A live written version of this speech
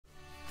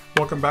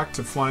welcome back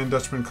to Flying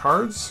Dutchman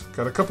Cards.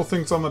 Got a couple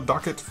things on the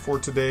docket for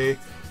today.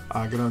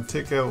 I'm gonna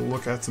take a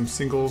look at some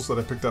singles that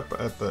I picked up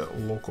at the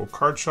local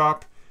card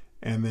shop,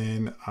 and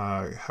then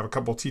have a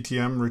couple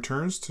TTM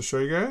returns to show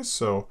you guys.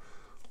 So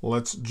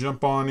let's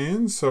jump on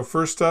in. So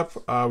first up,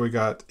 we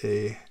got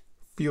a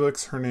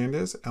Felix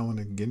Hernandez Ellen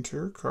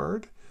Ginter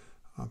card.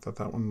 I thought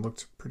that one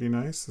looked pretty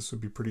nice. This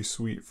would be pretty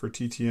sweet for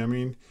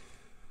TTMing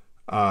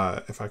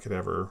if I could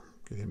ever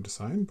get him to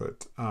sign,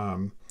 but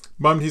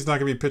bummed he's not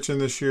going to be pitching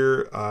this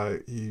year.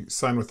 He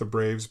signed with the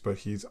Braves, but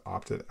he's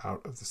opted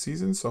out of the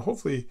season. So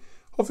hopefully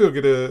he'll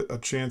get a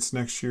chance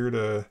next year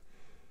to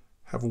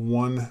have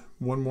one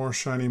more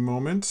shiny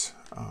moment.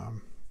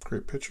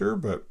 Great pitcher.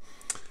 But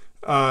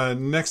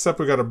next up,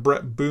 we got a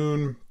Brett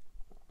Boone.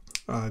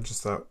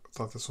 Just thought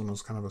this one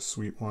was kind of a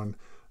sweet one.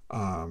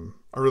 I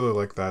really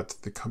like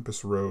the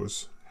Compass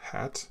Rose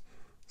hat.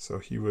 So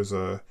he was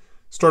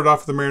started off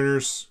with the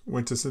Mariners,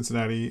 went to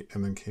Cincinnati,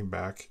 and then came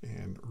back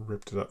and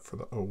ripped it up for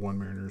the 01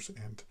 Mariners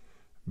and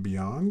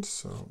beyond.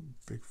 So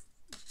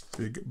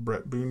big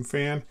Brett Boone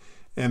fan.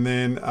 And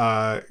then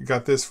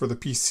got this for the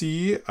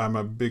PC. I'm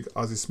a big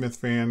Ozzie Smith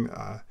fan.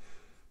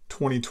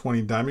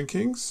 2020 Diamond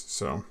Kings.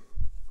 So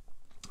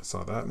I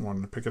saw that and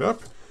wanted to pick it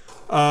up.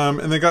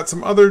 And they got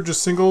some other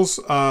just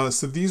singles.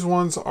 So these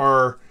ones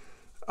are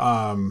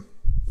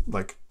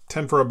like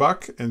 10 for a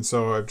buck. And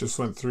so I just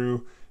went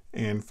through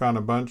and found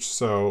a bunch.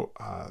 So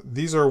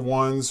these are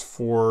ones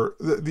for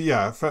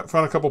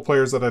found a couple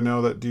players that I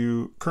know that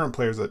do current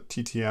players at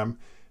TTM,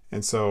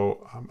 and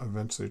so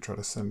eventually try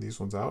to send these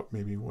ones out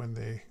maybe when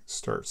they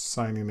start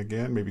signing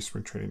again, maybe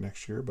spring training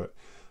next year. But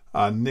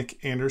Nick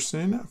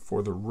Anderson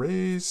for the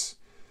Rays,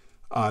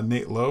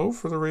 Nate Lowe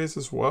for the Rays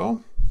as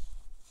well.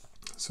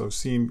 So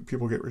seeing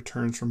people get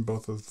returns from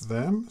both of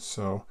them.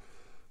 So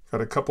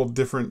got a couple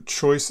different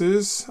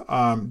choices.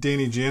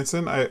 Danny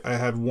Jansen, I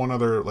had one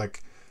other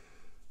like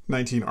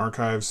 19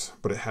 archives,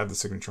 but it had the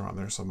signature on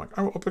there. So I'm like,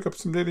 I'll pick up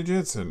some Danny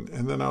Jansen.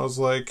 And then I was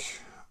like,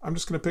 I'm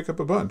just going to pick up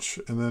a bunch.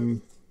 And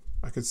then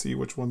I could see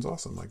which one's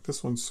awesome. Like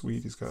this one's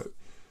sweet. He's got,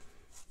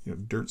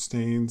 dirt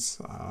stains,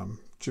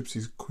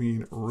 Gypsy's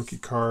Queen rookie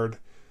card.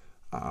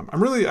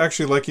 I'm really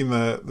actually liking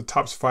the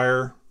Topps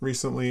Fire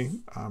recently.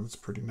 It's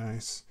pretty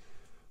nice.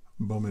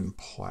 Bowman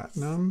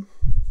Platinum.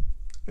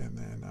 And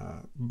then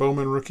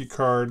Bowman rookie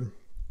card.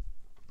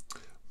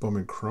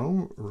 Bowman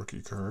Chrome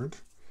rookie card.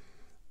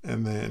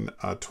 And then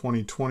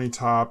 2020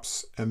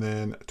 Topps, and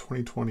then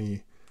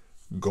 2020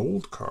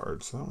 gold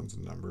card. So that one's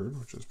numbered,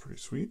 which is pretty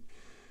sweet.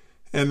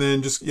 And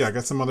then just, I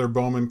got some other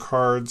Bowman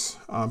cards.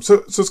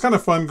 So it's kind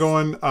of fun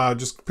going,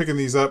 just picking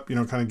these up,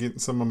 kind of getting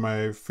some of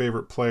my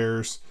favorite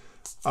players,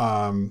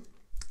 and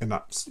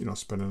not,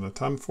 spending a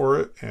ton for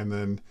it, and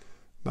then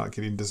not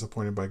getting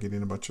disappointed by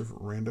getting a bunch of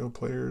rando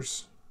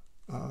players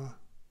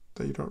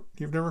that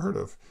you've never heard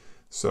of.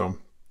 So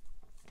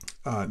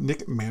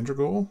Nick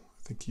Madrigal,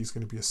 I think he's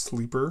going to be a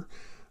sleeper.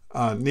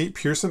 Nate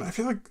Pearson, I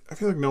feel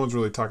like no one's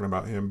really talking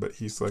about him, but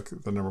he's like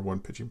the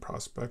 #1 pitching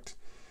prospect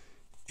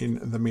in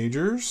the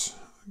majors.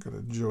 Got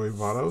a Joey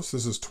Vottos.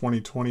 This is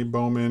 2020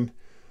 Bowman.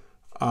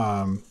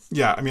 I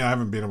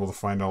haven't been able to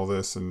find all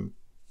this, and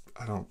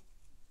I don't,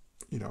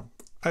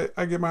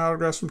 I get my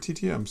autographs from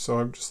TTM, so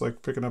I'm just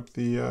like picking up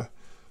the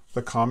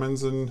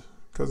commons, and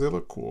because they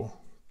look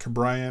cool.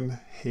 Cabrian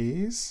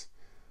Hayes,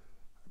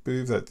 I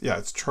believe that,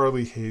 it's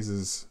Charlie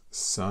Hayes's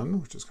son,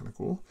 which is kind of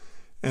cool.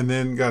 And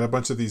then got a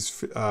bunch of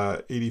these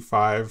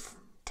 85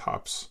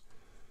 Topps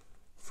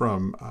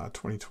from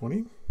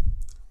 2020,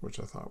 which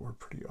I thought were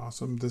pretty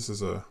awesome. This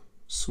is a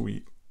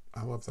sweet,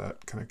 I love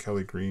that kind of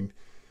Kelly Green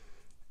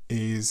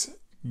A's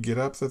get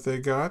up that they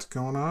got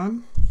going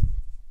on.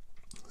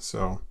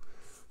 So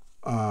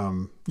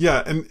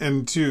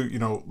and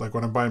too, like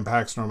when I'm buying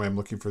packs, normally I'm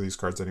looking for these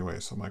cards anyway.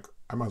 So I'm like,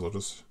 I might as well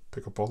just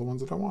pick up all the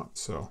ones that I want.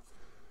 So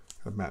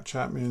got Matt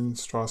Chapman,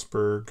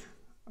 Strasburg,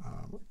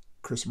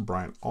 Chris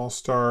Bryant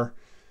All-Star,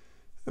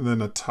 and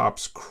then a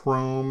Topps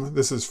Chrome.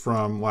 This is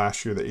from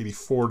last year, the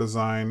 84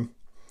 design.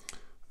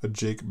 A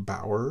Jake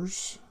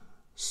Bowers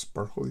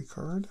sparkly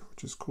card,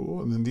 which is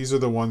cool. And then these are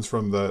the ones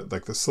from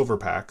the silver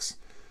packs.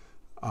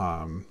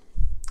 And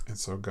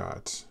so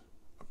got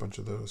a bunch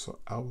of those. So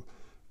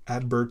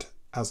Adbert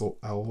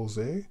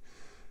Alze,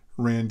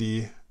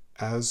 Randy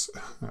as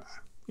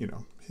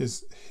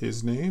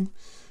his name.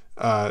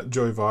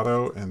 Joey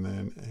Votto, and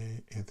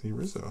then Anthony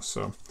Rizzo.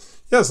 So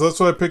so that's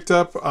what I picked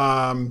up.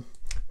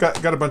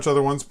 Got a bunch of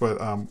other ones, but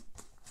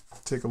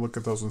take a look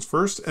at those ones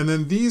first. And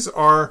then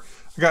I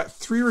got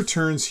 3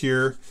 returns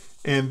here,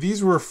 and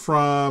these were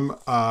from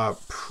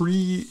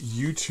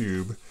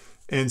pre-YouTube.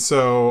 And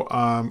so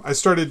I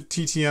started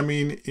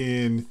TTMing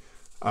in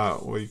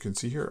you can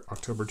see here,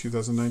 October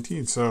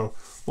 2019. So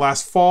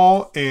last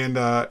fall, and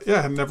I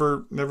had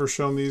never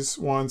shown these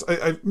ones.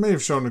 I may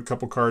have shown a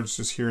couple cards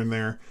just here and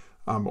there.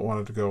 But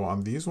wanted to go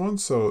on these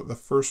ones. So the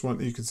first one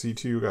you can see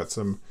too, got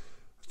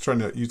trying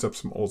to use up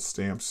some old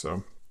stamps.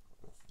 So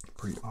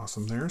pretty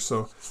awesome there.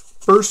 So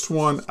first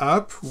one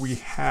up we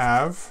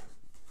have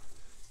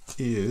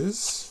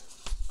is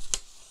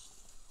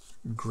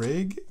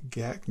Greg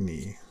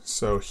Gagne.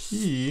 So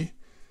he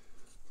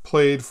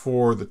played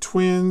for the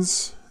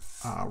Twins,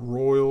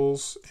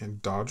 Royals,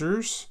 and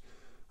Dodgers.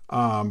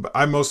 But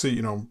I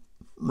mostly,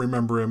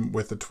 remember him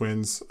with the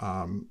Twins,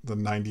 the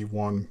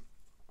 91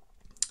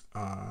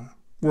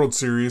 World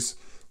Series.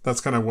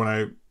 That's kind of when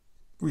I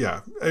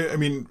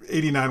mean,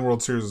 89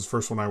 World Series is the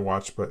first one I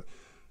watched, but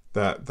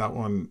that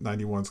one,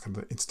 91, is kind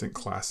of the instant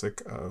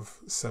classic of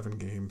 7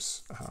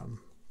 games.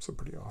 So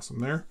pretty awesome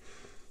there.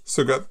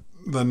 So got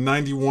the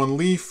 91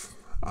 Leaf,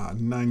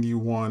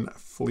 91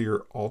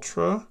 Fleer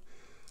Ultra.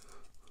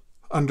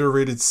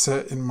 Underrated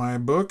set in my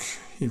book,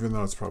 even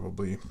though it's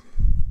probably,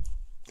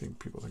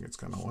 people think it's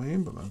kind of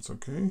lame, but that's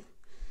okay.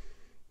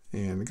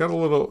 And got a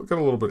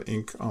little bit of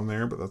ink on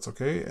there, but that's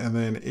okay. And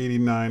then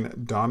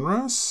 89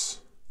 Donruss,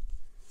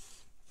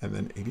 and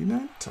then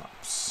 89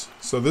 Topps.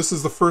 So this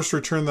is the first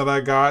return that I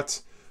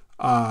got.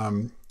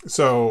 I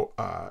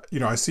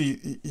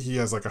see he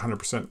has like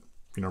 100%,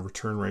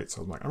 return rate.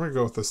 So I'm like, I'm gonna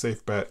go with the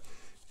safe bet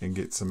and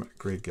get some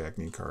Greg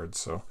Gagne cards.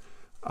 So,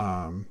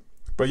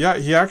 but yeah,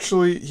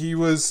 he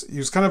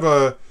was kind of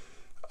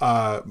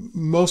a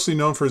mostly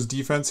known for his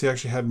defense. He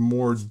actually had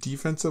more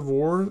defensive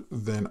WAR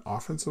than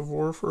offensive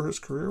WAR for his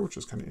career, which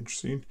is kind of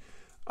interesting.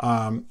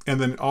 And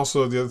then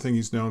also the other thing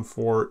he's known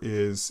for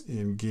is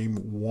in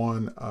game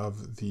 1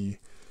 of the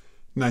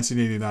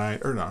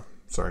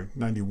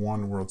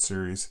 91 World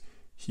Series,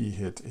 he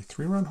hit a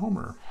 3-run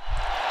homer.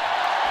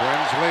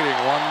 Twins leading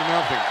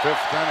 1-0,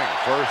 5th inning,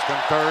 1st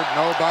and 3rd,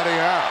 nobody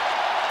out.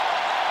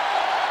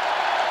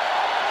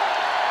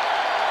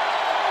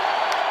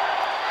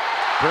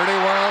 Pretty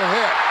well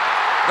hit.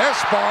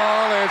 This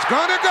ball is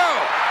going to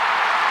go.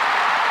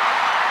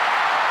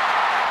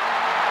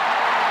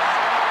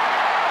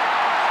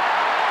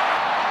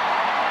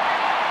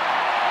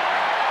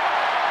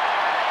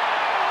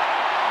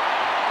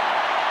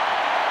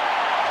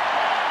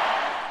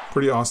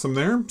 Pretty awesome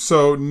there.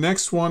 So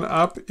next one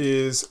up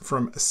is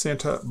from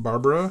Santa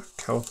Barbara,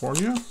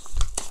 California.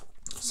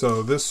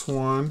 So this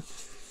one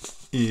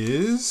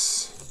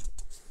is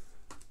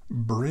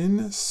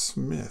Bryn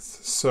Smith.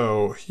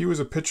 So he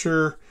was a pitched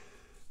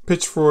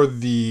for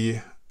the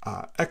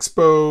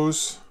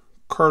Expos,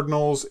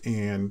 Cardinals,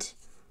 and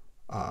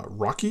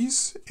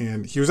Rockies.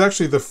 And he was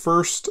actually the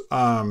first,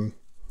 won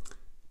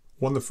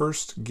the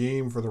first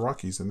game for the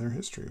Rockies in their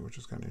history, which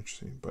is kind of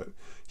interesting. But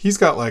he's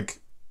got like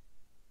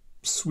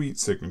sweet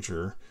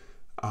signature.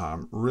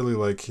 Really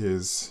like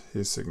his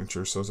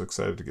signature, so I was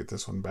excited to get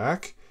this one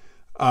back.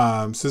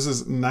 So this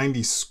is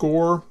 90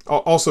 score.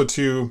 Also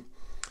too,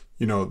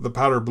 the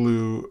powder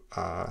blue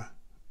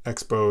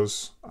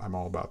Expos, I'm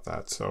all about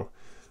that. So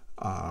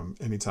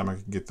anytime I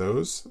can get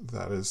those,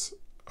 that is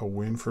a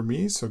win for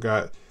me. So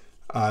got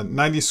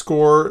 90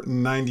 score,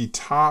 90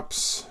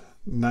 Topps,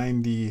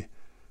 90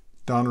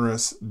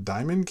 Donruss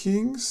Diamond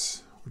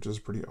Kings, which is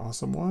a pretty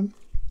awesome one.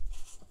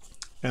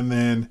 And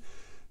then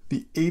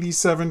the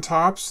 87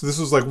 Topps. This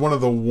was like one of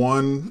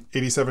the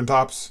 87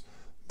 Topps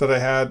that I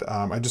had.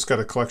 I just got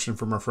a collection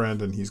from a friend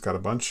and he's got a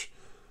bunch.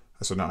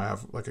 So now I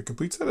have like a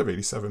complete set of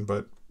 87,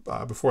 but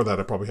before that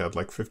I probably had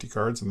like 50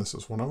 cards and this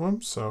is one of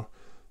them. So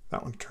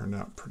that one turned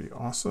out pretty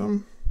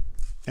awesome.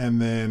 And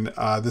then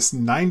this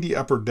 90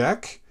 Upper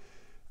Deck,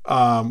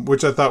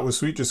 which I thought was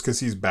sweet just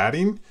because he's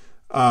batting.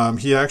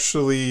 He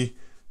actually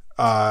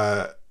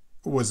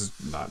was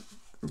not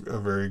a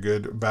very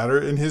good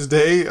batter in his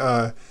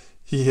day.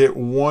 He hit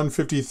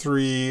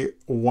 153,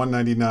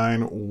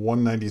 199,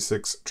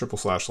 196 triple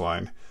slash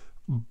line.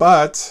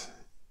 But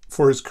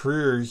for his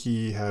career,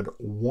 he had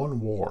 1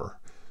 WAR.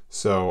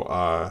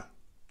 So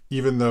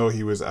even though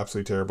he was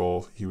absolutely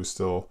terrible, he was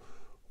still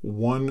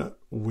 1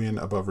 win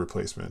above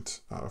replacement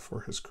for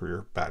his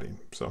career batting.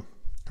 So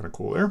kind of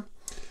cool there.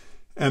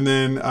 And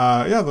then,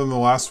 then the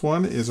last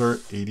one is our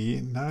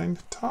 89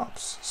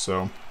 Topps.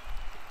 So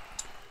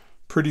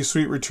pretty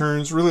sweet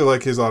returns. Really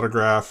like his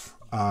autograph.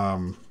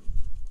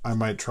 I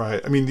might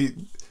try. I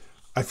mean,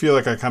 I feel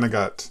like I kind of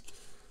got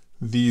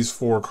these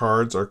 4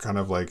 cards are kind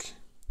of like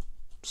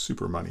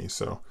super money.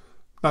 So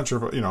not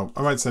sure if,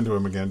 I might send to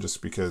him again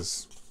just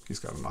because he's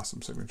got an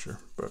awesome signature.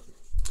 But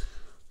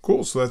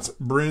cool. So that's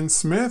Bryn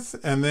Smith.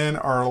 And then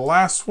our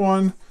last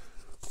one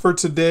for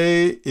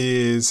today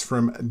is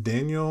from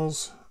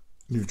Daniels,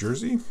 New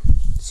Jersey.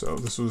 So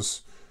this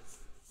was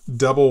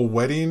double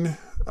wedding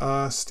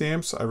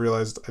stamps. I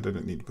realized I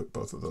didn't need to put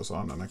both of those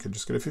on and I could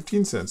just get a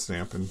 15-cent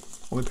stamp and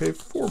only pay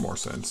 4 more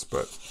cents.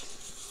 But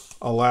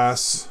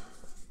alas,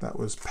 that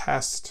was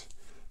past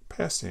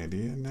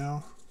Andy, and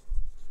now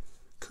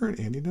current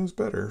Andy knows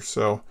better.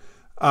 So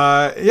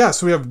so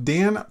we have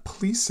Dan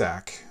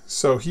Plesac.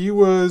 So he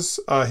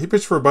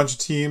pitched for a bunch of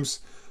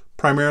teams,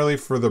 primarily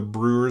for the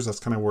Brewers. That's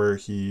kind of where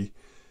he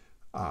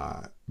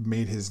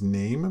made his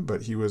name,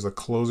 but he was a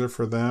closer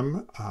for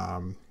them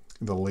in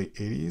the late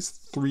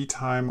 80s,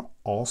 3-time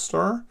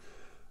All-Star.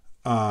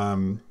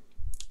 So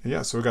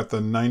we got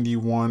the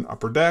 91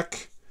 Upper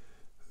Deck,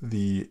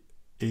 the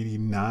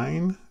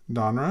 89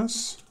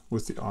 Donruss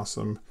with the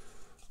awesome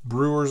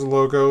Brewers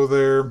logo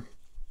there.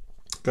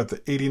 Got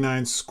the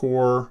 89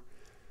 score,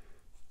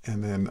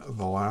 And then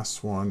the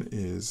last one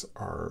is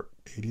our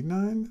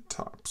 89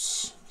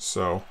 Topps.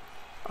 So,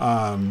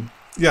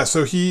 yeah,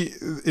 so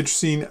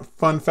interesting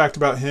fun fact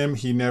about him.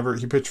 He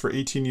pitched for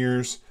 18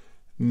 years,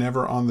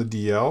 never on the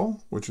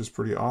DL, which is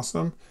pretty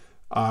awesome.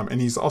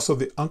 And he's also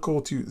the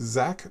uncle to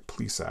Zach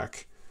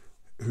Plesac,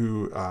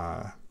 who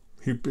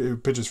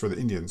pitches for the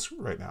Indians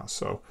right now.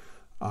 So,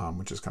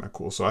 which is kind of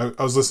cool. So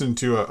I was listening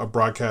to a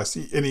broadcast,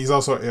 and he's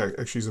also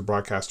he's a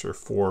broadcaster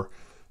for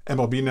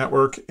MLB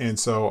Network, and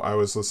so I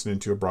was listening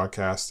to a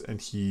broadcast,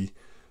 and he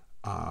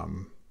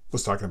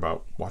was talking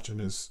about watching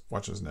his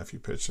nephew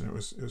pitch, and it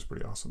was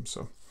pretty awesome.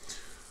 So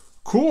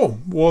cool.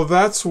 Well,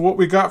 that's what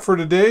we got for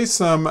today.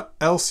 Some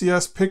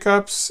LCS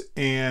pickups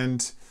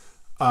and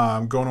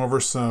going over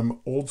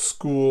some old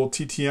school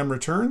TTM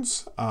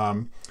returns.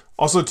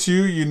 Also,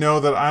 too, you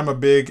know that I'm a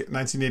big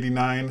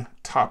 1989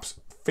 Topps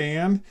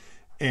fan,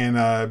 and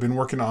I've been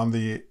working on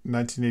the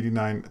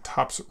 1989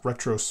 Topps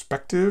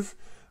Retrospective.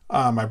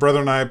 My brother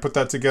and I put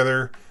that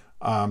together.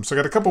 So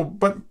I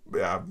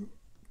got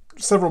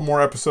several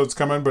more episodes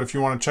coming, but if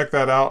you want to check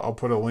that out, I'll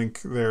put a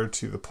link there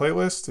to the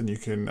playlist, and you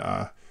can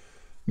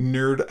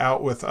nerd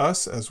out with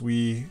us as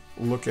we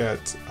look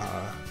at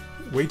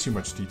way too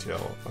much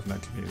detail of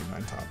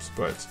 1989 Topps.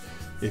 But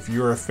if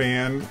you're a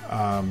fan,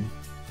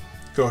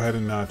 go ahead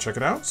and check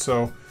it out.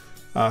 So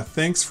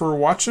thanks for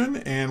watching,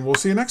 and we'll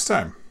see you next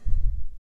time.